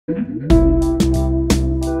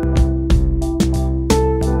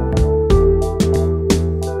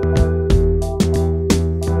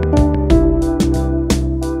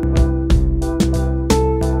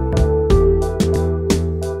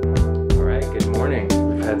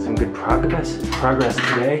had some good progress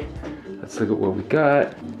today. Let's look at what we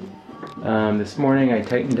got. This morning I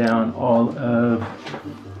tightened down all of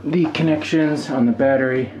the connections on the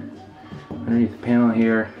battery underneath the panel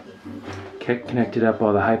here. Connected up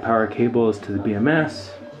all the high power cables to the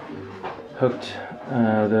BMS. Hooked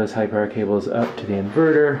those high power cables up to the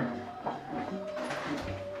inverter.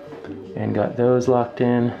 And got those locked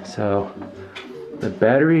in. So the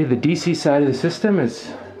battery, the DC side of the system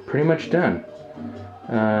is pretty much done.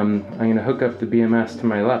 I'm going to hook up the BMS to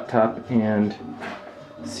my laptop and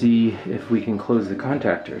see if we can close the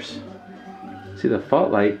contactors. See, the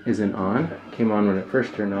fault light isn't on. Came on when it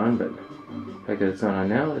first turned on, but the fact that it's not on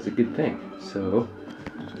now is a good thing. So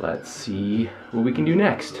let's see what we can do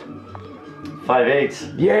next.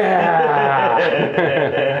 5/8. Yeah!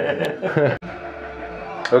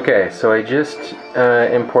 Okay, so I just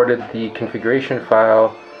imported the configuration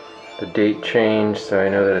file, the date change, so I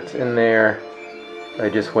know that it's in there. I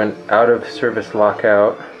just went out of service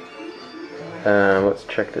lockout. Let's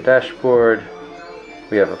check the dashboard.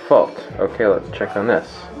 We have a fault. Okay, let's check on this.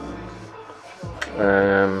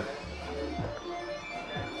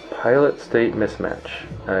 Pilot state mismatch.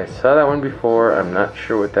 I saw that one before. I'm not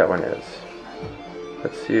sure what that one is.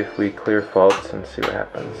 Let's see if we clear faults and see what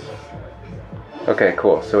happens. Okay,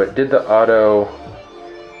 cool. So it did the auto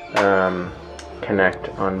connect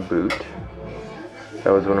on boot.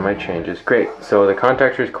 That was one of my changes. Great. So the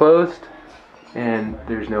contactor is closed and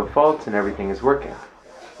there's no faults and everything is working.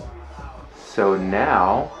 So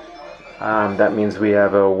now that means we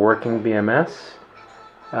have a working BMS.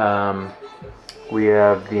 We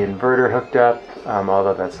have the inverter hooked up,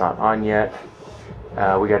 although that's not on yet.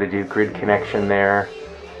 We got to do grid connection there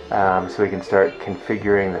so we can start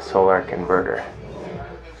configuring the solar converter.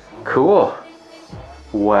 Cool.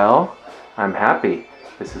 Well, I'm happy.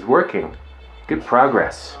 This is working. Good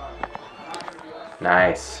progress.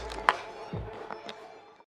 Nice.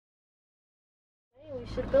 Hey, we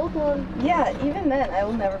should build one. Yeah, even then, I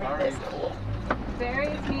will never be this cool.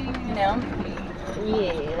 Very key. You know?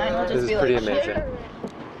 Yeah. Mine will just This be is pretty like amazing.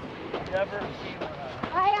 Never seen one.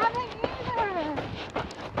 I haven't either.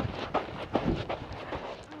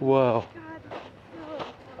 Whoa.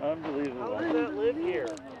 Unbelievable. How does that live here?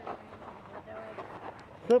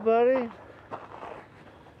 What's up, buddy?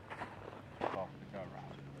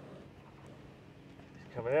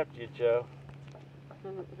 He's coming after you, Joe.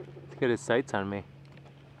 Let's get his sights on me.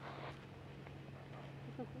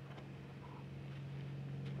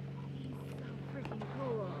 freaking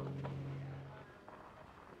cool.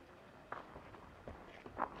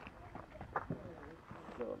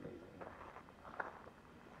 So amazing.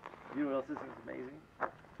 You know what else is amazing? The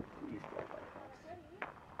East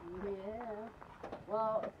Yeah.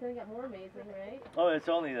 Well, it's gonna get more amazing, right? Oh, it's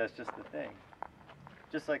only, that's just the thing.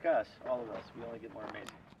 Just like us, all of us, we only get more amazing.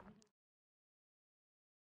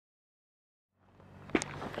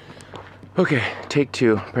 Okay, take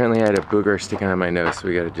two. Apparently I had a booger sticking out of my nose, so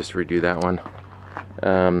we gotta just redo that one.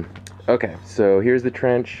 Okay, so here's the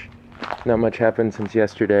trench. Not much happened since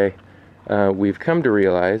yesterday. We've come to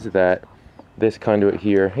realize that this conduit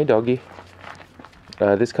here, hey doggy,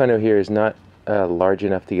 this conduit here is not large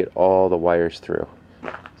enough to get all the wires through.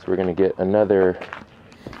 So we're gonna get another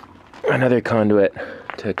conduit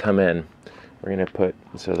to come in. We're gonna put,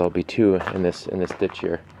 so there'll be two in this ditch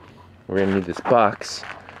here. We're gonna need this box,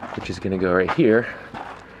 which is gonna go right here,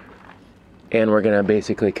 and we're gonna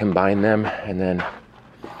basically combine them, and then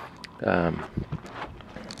so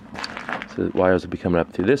the wires will be coming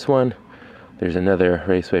up through this one. There's another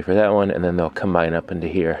raceway for that one, and then they'll combine up into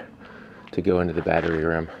here to go into the battery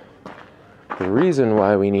room. The reason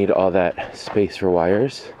why we need all that space for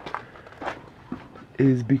wires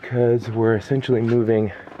is because we're essentially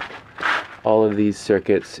moving all of these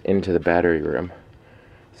circuits into the battery room.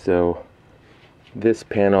 So this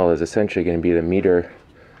panel is essentially going to be the meter,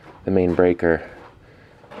 the main breaker,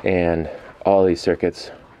 and all these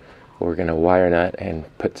circuits we're going to wire nut and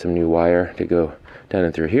put some new wire to go down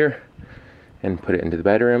and through here and put it into the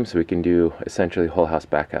battery room so we can do essentially whole house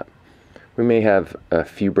backup. We may have a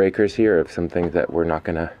few breakers here of some things that we're not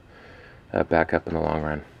going to back up in the long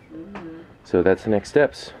run. So that's the next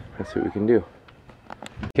steps. That's what we can do.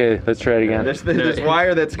 Okay, let's try it again. There's this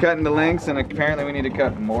wire that's cutting the lengths, and apparently we need to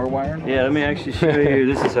cut more wire. Yeah, let me actually show you.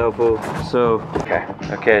 This is helpful. So,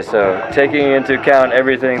 okay, so taking into account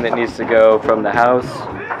everything that needs to go from the house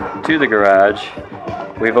to the garage,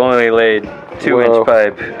 we've only laid 2-inch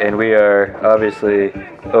pipe, and we are obviously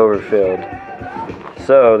overfilled.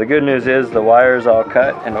 So the good news is the wire's all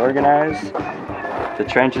cut and organized. The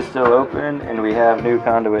trench is still open, and we have new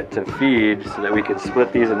conduit to feed so that we can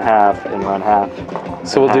split these in half and run half.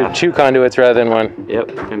 So we'll do 2 conduits rather than 1. Yep,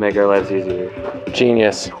 and make our lives easier.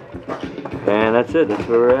 Genius. And that's it. That's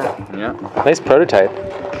where we're at. Yeah. Nice prototype.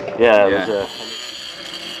 Yeah. Yeah. It was,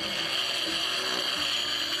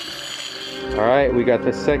 All right, we got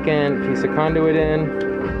the second piece of conduit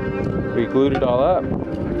in. We glued it all up.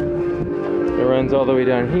 It runs all the way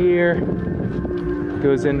down here.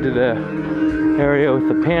 Goes into the area with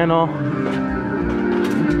the panel.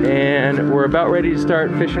 And we're about ready to start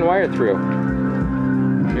fishing wire through.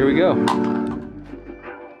 Here we go.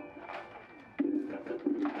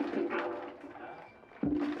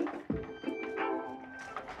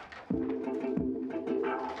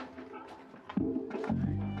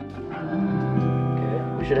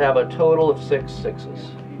 We should have a total of 6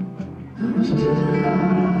 6s.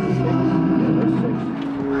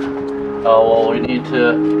 Oh, well, we need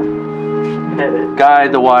to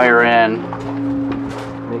guide the wire in.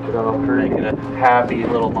 make it all pretty. Make it a happy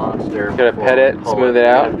little monster. Gotta pet it, Pull smooth it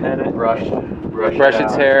out. Pet it. Brush Brush it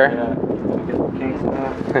its out. hair. Yeah. Get the kinks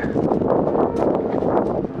out.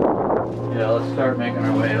 Yeah, let's start making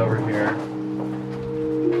our way over here.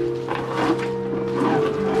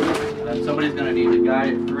 And then somebody's gonna need to guide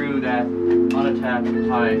it through that unattached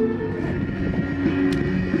pipe.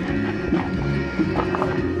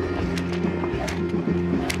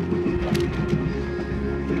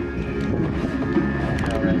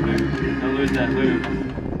 Don't lose that loop.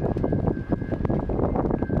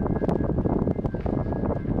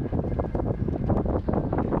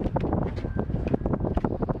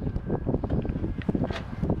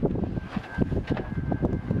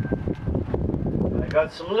 I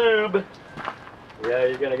got some lube. Yeah,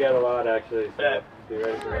 you're gonna get a lot actually. So Yeah. be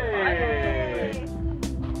ready for it. Hey.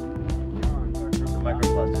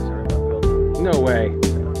 Microplastics are about built. No way.